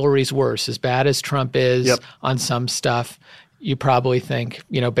think Hillary's worse. As bad as Trump is on some stuff, you probably think,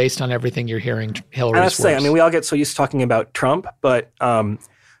 based on everything you're hearing, Hillary's worse. We all get so used to talking about Trump, but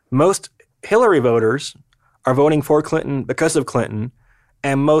most Hillary voters are voting for Clinton because of Clinton,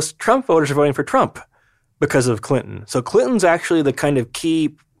 and most Trump voters are voting for Trump because of Clinton. So Clinton's actually the kind of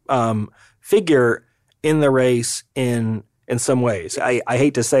key figure in the race in some ways. I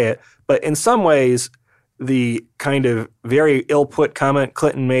hate to say it, but in some ways, the kind of very ill-put comment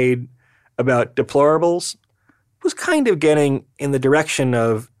Clinton made about deplorables was kind of getting in the direction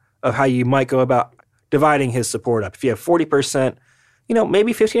of how you might go about dividing his support up. If you have 40%,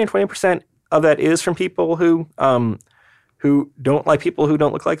 maybe 15 or 20% of that is from people who don't like people who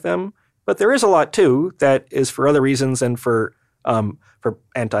don't look like them. But there is a lot, too, that is for other reasons and for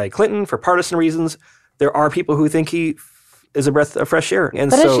anti-Clinton, for partisan reasons. There are people who think he is a breath of fresh air.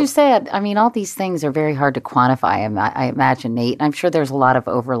 But as you said, all these things are very hard to quantify, I imagine, Nate. I'm sure there's a lot of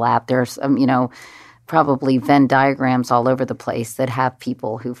overlap. There's, probably Venn diagrams all over the place that have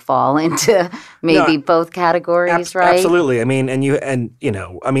people who fall into maybe both categories, right? Absolutely.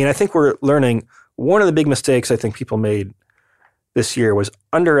 I think we're learning one of the big mistakes I think people made this year was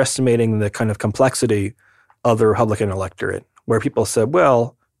underestimating the kind of complexity of the Republican electorate, where people said,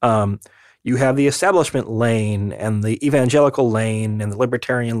 well, you have the establishment lane and the evangelical lane and the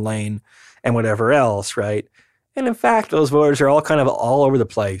libertarian lane and whatever else, right? And in fact, those voters are all kind of all over the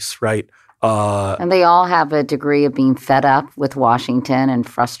place, right? And they all have a degree of being fed up with Washington and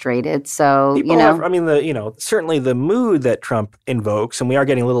frustrated. So, certainly the mood that Trump invokes, and we are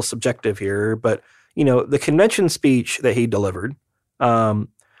getting a little subjective here, but, the convention speech that he delivered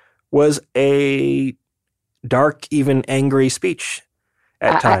was a dark, even angry speech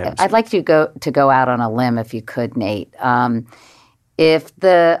at times. I'd like to go out on a limb, if you could, Nate. If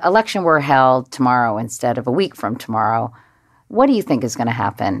the election were held tomorrow instead of a week from tomorrow, what do you think is going to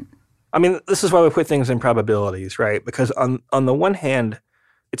happen? This is why we put things in probabilities, right? Because on the one hand,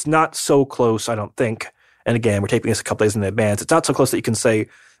 it's not so close, I don't think. And again, we're taping this a couple days in advance. It's not so close that you can say,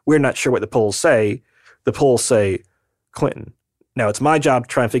 we're not sure what the polls say. The polls say Clinton. Now, it's my job to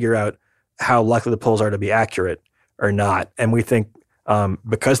try and figure out how likely the polls are to be accurate or not. And we think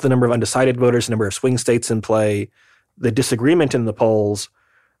because the number of undecided voters, the number of swing states in play, the disagreement in the polls,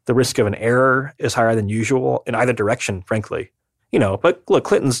 the risk of an error is higher than usual in either direction, frankly. But look,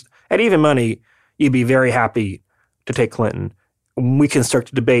 Clinton's, at even money, you'd be very happy to take Clinton. We can start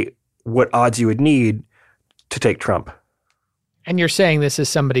to debate what odds you would need to take Trump. And you're saying this is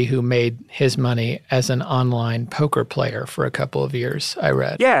somebody who made his money as an online poker player for a couple of years, I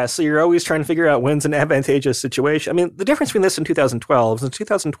read. Yeah, so you're always trying to figure out when's an advantageous situation. I mean, the difference between this and 2012 is in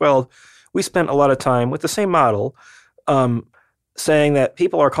 2012, we spent a lot of time with the same model saying that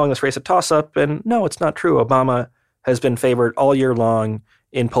people are calling this race a toss-up, and no, it's not true. Obama has been favored all year long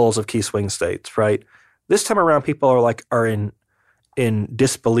in polls of key swing states, right? This time around, people are in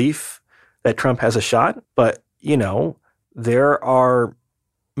disbelief that Trump has a shot, but, there are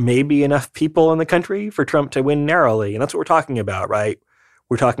maybe enough people in the country for Trump to win narrowly. And that's what we're talking about, right?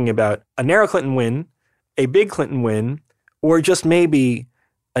 We're talking about a narrow Clinton win, a big Clinton win, or just maybe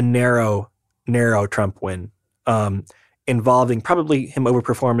a narrow Trump win, involving probably him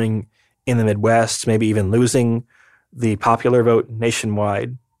overperforming in the Midwest, maybe even losing the popular vote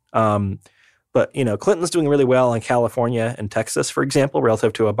nationwide. But, Clinton's doing really well in California and Texas, for example,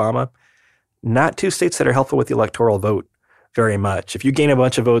 relative to Obama. Not two states that are helpful with the electoral vote very much. If you gain a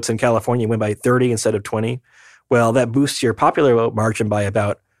bunch of votes in California, you win by 30 instead of 20, well, that boosts your popular vote margin by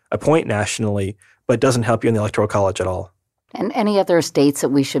about a point nationally, but doesn't help you in the Electoral College at all. And any other states that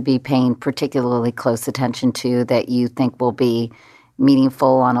we should be paying particularly close attention to that you think will be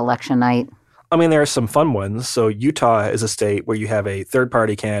meaningful on election night? I mean, there are some fun ones. So Utah is a state where you have a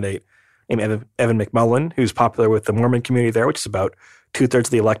third-party candidate named Evan McMullin, who's popular with the Mormon community there, which is about 2/3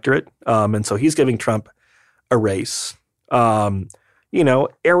 of the electorate. And so he's giving Trump a race.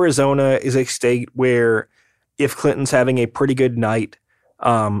 Arizona is a state where if Clinton's having a pretty good night,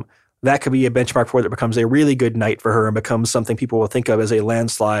 that could be a benchmark for whether it becomes a really good night for her and becomes something people will think of as a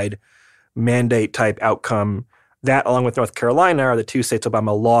landslide mandate type outcome. That, along with North Carolina, are the two states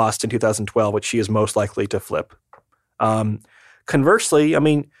Obama lost in 2012, which she is most likely to flip. Conversely, I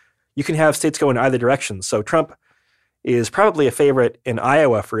mean, you can have states go in either direction. So Trump is probably a favorite in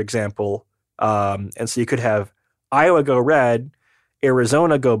Iowa, for example. And so you could have Iowa go red,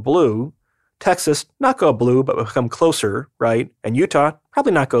 Arizona go blue, Texas not go blue, but become closer, right? And Utah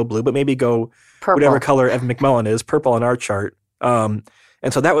probably not go blue, but maybe go purple. Whatever color Evan McMullin is, purple on our chart. And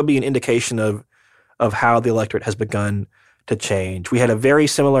so that would be an indication of how the electorate has begun to change. We had a very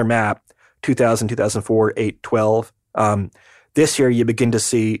similar map, 2000, 2004, 8, 12. This year, you begin to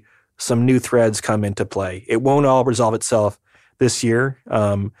see some new threads come into play. It won't all resolve itself this year,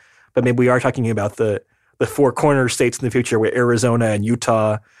 but maybe we are talking about the four corner states in the future where Arizona and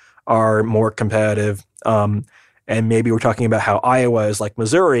Utah are more competitive. And maybe we're talking about how Iowa is like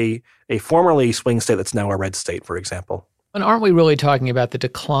Missouri, a formerly swing state that's now a red state, for example. And aren't we really talking about the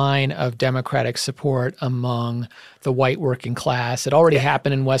decline of Democratic support among the white working class? It already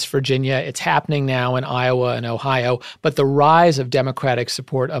happened in West Virginia. It's happening now in Iowa and Ohio. But the rise of Democratic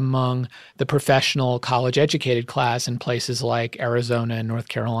support among the professional college-educated class in places like Arizona and North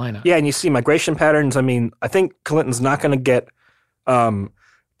Carolina. Yeah, and you see migration patterns. I mean, I think Clinton's not going to get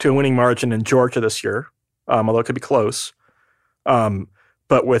to a winning margin in Georgia this year, although it could be close.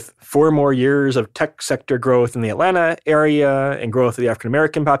 But with 4 more years of tech sector growth in the Atlanta area and growth of the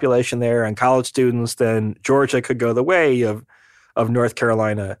African-American population there and college students, then Georgia could go the way of North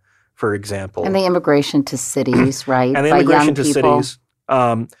Carolina, for example. And the immigration to cities, right? And the immigration to cities.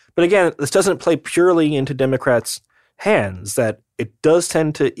 But again, this doesn't play purely into Democrats' hands, that it does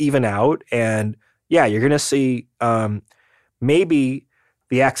tend to even out. And yeah, you're going to see maybe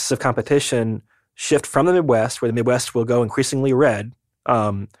the axis of competition shift from the Midwest, where the Midwest will go increasingly red,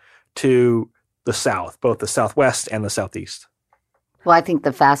 to the South, both the Southwest and the Southeast. Well, I think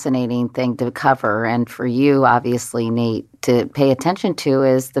the fascinating thing to cover, and for you, obviously, Nate, to pay attention to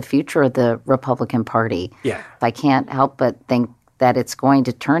is the future of the Republican Party. Yeah. I can't help but think that it's going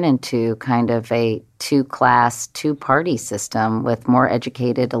to turn into kind of a two-class, two-party system with more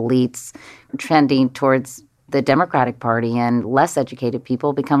educated elites trending towards the Democratic Party and less educated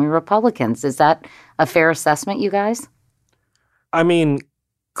people becoming Republicans. Is that a fair assessment, you guys? I mean,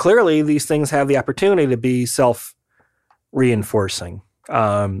 clearly these things have the opportunity to be self-reinforcing,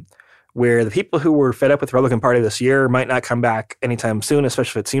 where the people who were fed up with the Republican Party this year might not come back anytime soon,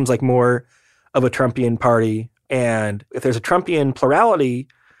 especially if it seems like more of a Trumpian party. And if there's a Trumpian plurality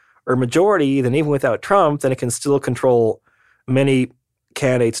or majority, then even without Trump, then it can still control many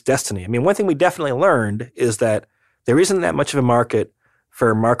candidates' destiny. I mean, one thing we definitely learned is that there isn't that much of a market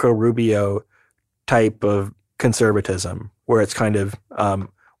for Marco Rubio type of conservatism, where it's kind of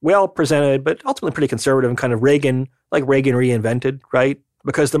well presented, but ultimately pretty conservative and kind of Reagan reinvented, right?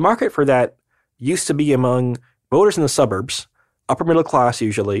 Because the market for that used to be among voters in the suburbs, upper middle class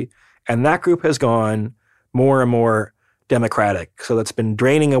usually, and that group has gone more and more Democratic. So that's been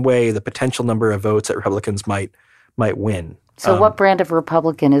draining away the potential number of votes that Republicans might win. So what brand of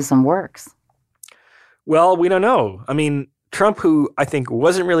Republicanism works? Well, we don't know. I mean, Trump, who I think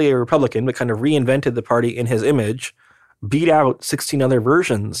wasn't really a Republican, but kind of reinvented the party in his image, beat out 16 other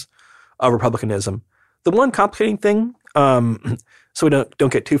versions of Republicanism. The one complicating thing, so we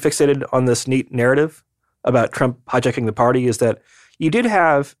don't get too fixated on this neat narrative about Trump hijacking the party, is that you did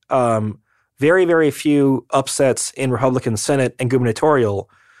have very, very few upsets in Republican Senate and gubernatorial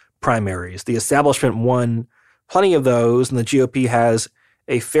primaries. The establishment won plenty of those, and the GOP has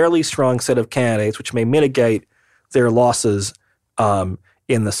a fairly strong set of candidates, which may mitigate their losses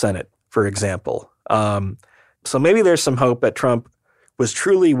in the Senate, for example. So maybe there's some hope that Trump was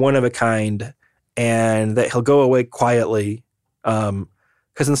truly one of a kind and that he'll go away quietly.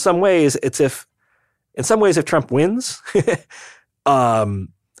 Because in some ways, if Trump wins,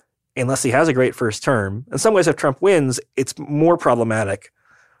 unless he has a great first term, in some ways, if Trump wins, it's more problematic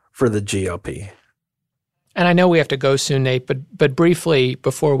for the GOP. And I know we have to go soon, Nate, but briefly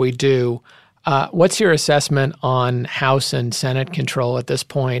before we do, what's your assessment on House and Senate control at this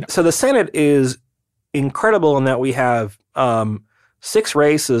point? So the Senate is incredible in that we have 6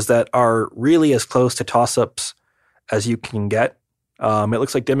 races that are really as close to toss-ups as you can get. It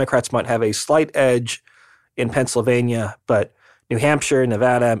looks like Democrats might have a slight edge in Pennsylvania, but New Hampshire,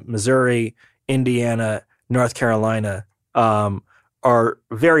 Nevada, Missouri, Indiana, North Carolina are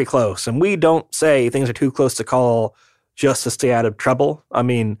very close. And we don't say things are too close to call just to stay out of trouble. I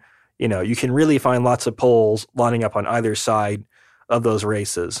mean, you can really find lots of polls lining up on either side of those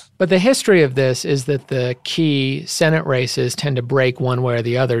races. But the history of this is that the key Senate races tend to break one way or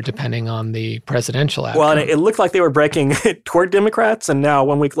the other depending on the presidential outcome. Well, and it looked like they were breaking toward Democrats, and now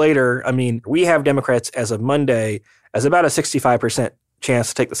 1 week later, I mean, we have Democrats as of Monday as about a 65% chance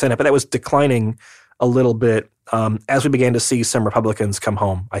to take the Senate, but that was declining a little bit as we began to see some Republicans come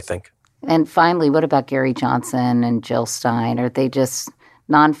home, I think. And finally, what about Gary Johnson and Jill Stein? Are they just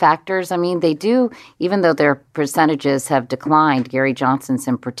non-factors? I mean, they do, even though their percentages have declined, Gary Johnson's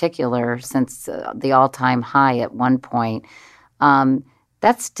in particular, since the all-time high at one point,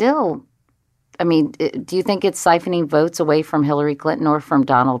 that's still, I mean, do you think it's siphoning votes away from Hillary Clinton or from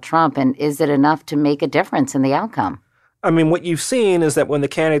Donald Trump? And is it enough to make a difference in the outcome? I mean, what you've seen is that when the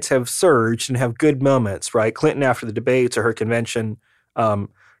candidates have surged and have good moments, right? Clinton after the debates or her convention,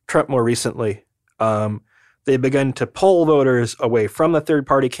 Trump more recently, they've begun to pull voters away from the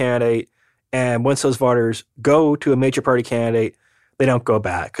third-party candidate. And once those voters go to a major party candidate, they don't go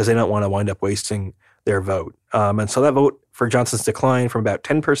back because they don't want to wind up wasting their vote. And so that vote for Johnson's declined from about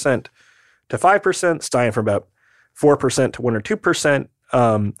 10% to 5%, Stein from about 4% to 1 or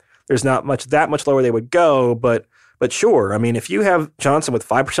 2%. There's not that much lower they would go, but sure, I mean, if you have Johnson with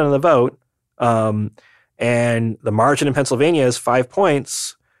 5% of the vote and the margin in Pennsylvania is 5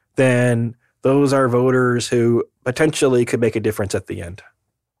 points, then those are voters who potentially could make a difference at the end.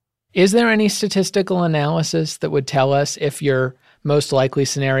 Is there any statistical analysis that would tell us if your most likely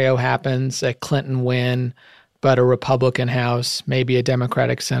scenario happens, a Clinton win, but a Republican House, maybe a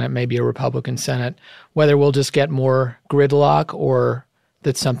Democratic Senate, maybe a Republican Senate, whether we'll just get more gridlock or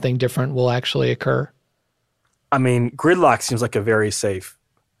that something different will actually occur? I mean, gridlock seems like a very safe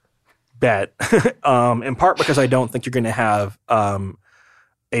bet, in part because I don't think you're going to have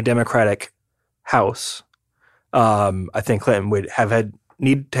a Democratic House. I think Clinton would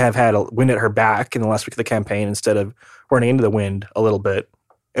need to have had a wind at her back in the last week of the campaign instead of running into the wind a little bit.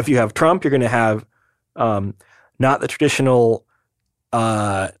 If you have Trump, you're going to have not the traditional,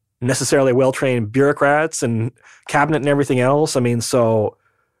 necessarily well-trained bureaucrats and cabinet and everything else. I mean, so,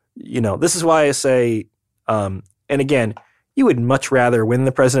 this is why I say, and again, you would much rather win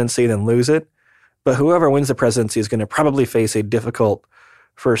the presidency than lose it, but whoever wins the presidency is going to probably face a difficult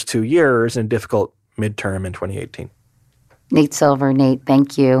first 2 years and a difficult midterm in 2018. Nate Silver. Nate,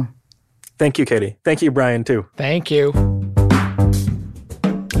 thank you. Thank you, Katie. Thank you, Brian, too. Thank you.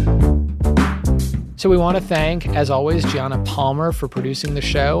 So we want to thank, as always, Gianna Palmer for producing the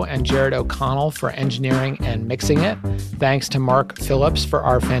show and Jared O'Connell for engineering and mixing it. Thanks to Mark Phillips for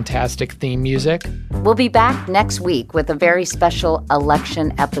our fantastic theme music. We'll be back next week with a very special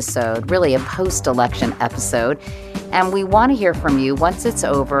election episode, really a post-election episode. And we want to hear from you once it's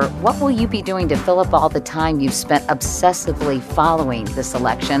over. What will you be doing to fill up all the time you've spent obsessively following this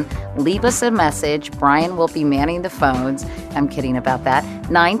election? Leave us a message. Brian will be manning the phones. I'm kidding about that.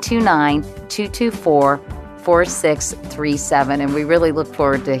 929-224-4637. And we really look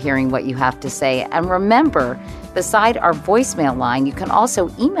forward to hearing what you have to say. And remember Beside our voicemail line, you can also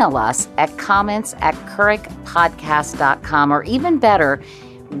email us at comments@curricpodcast.com, or even better,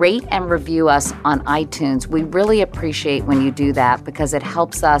 rate and review us on iTunes. We really appreciate when you do that because it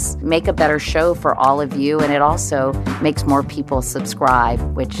helps us make a better show for all of you, and it also makes more people subscribe,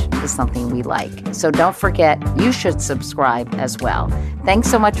 which is something we like. So don't forget, you should subscribe as well. Thanks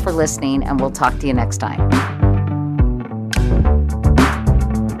so much for listening, and we'll talk to you next time.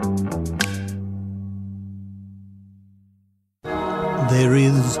 There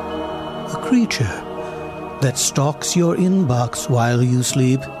is a creature that stalks your inbox while you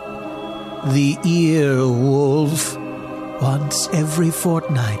sleep. The Earwolf. Once every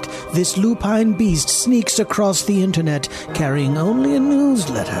fortnight, this lupine beast sneaks across the internet, carrying only a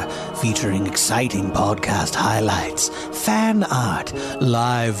newsletter featuring exciting podcast highlights, fan art,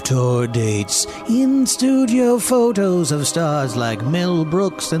 live tour dates, in-studio photos of stars like Mel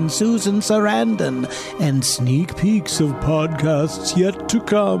Brooks and Susan Sarandon, and sneak peeks of podcasts yet to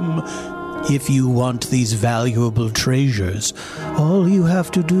come. If you want these valuable treasures, all you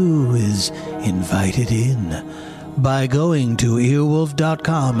have to do is invite it in by going to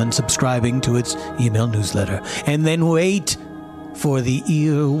earwolf.com and subscribing to its email newsletter, and then wait for the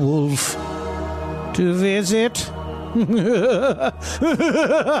Earwolf to visit.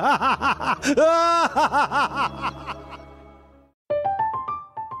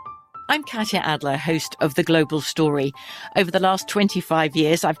 I'm Katya Adler, host of The Global Story. Over the last 25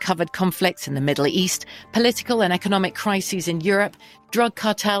 years, I've covered conflicts in the Middle East, political and economic crises in Europe, drug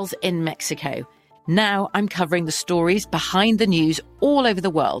cartels in Mexico. Now I'm covering the stories behind the news all over the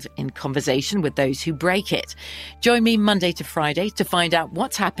world in conversation with those who break it. Join me Monday to Friday to find out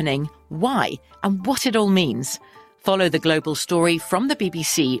what's happening, why, and what it all means. Follow The Global Story from the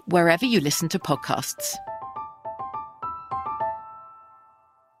BBC wherever you listen to podcasts.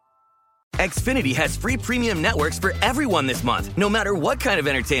 Xfinity has free premium networks for everyone this month, no matter what kind of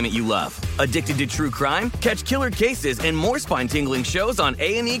entertainment you love. Addicted to true crime? Catch killer cases and more spine-tingling shows on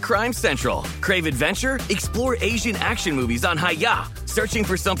A&E Crime Central. Crave adventure? Explore Asian action movies on Hi-YAH. Searching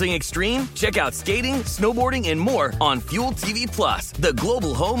for something extreme? Check out skating, snowboarding, and more on Fuel TV Plus, the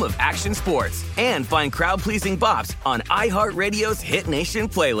global home of action sports. And find crowd-pleasing bops on iHeartRadio's Hit Nation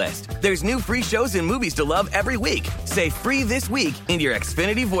playlist. There's new free shows and movies to love every week. Say free this week in your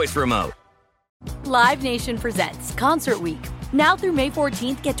Xfinity voice remote. Live Nation presents Concert Week. Now through May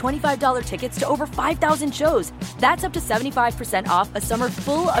 14th, get $25 tickets to over 5,000 shows. That's up to 75% off a summer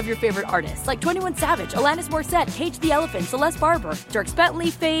full of your favorite artists like 21 Savage, Alanis Morissette, Cage the Elephant, Celeste Barber, Dierks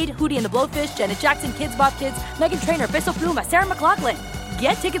Bentley, Fade, Hootie and the Blowfish, Janet Jackson, Kids Bop Kids, Meghan Trainor, Peso Pluma, Sarah McLachlan.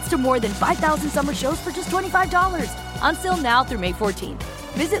 Get tickets to more than 5,000 summer shows for just $25. Until now through May 14th.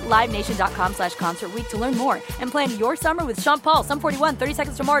 Visit LiveNation.com/Concert Week to learn more and plan your summer with Sean Paul, Sum 41, 30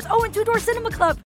 Seconds to Mars, and Two Door Cinema Club.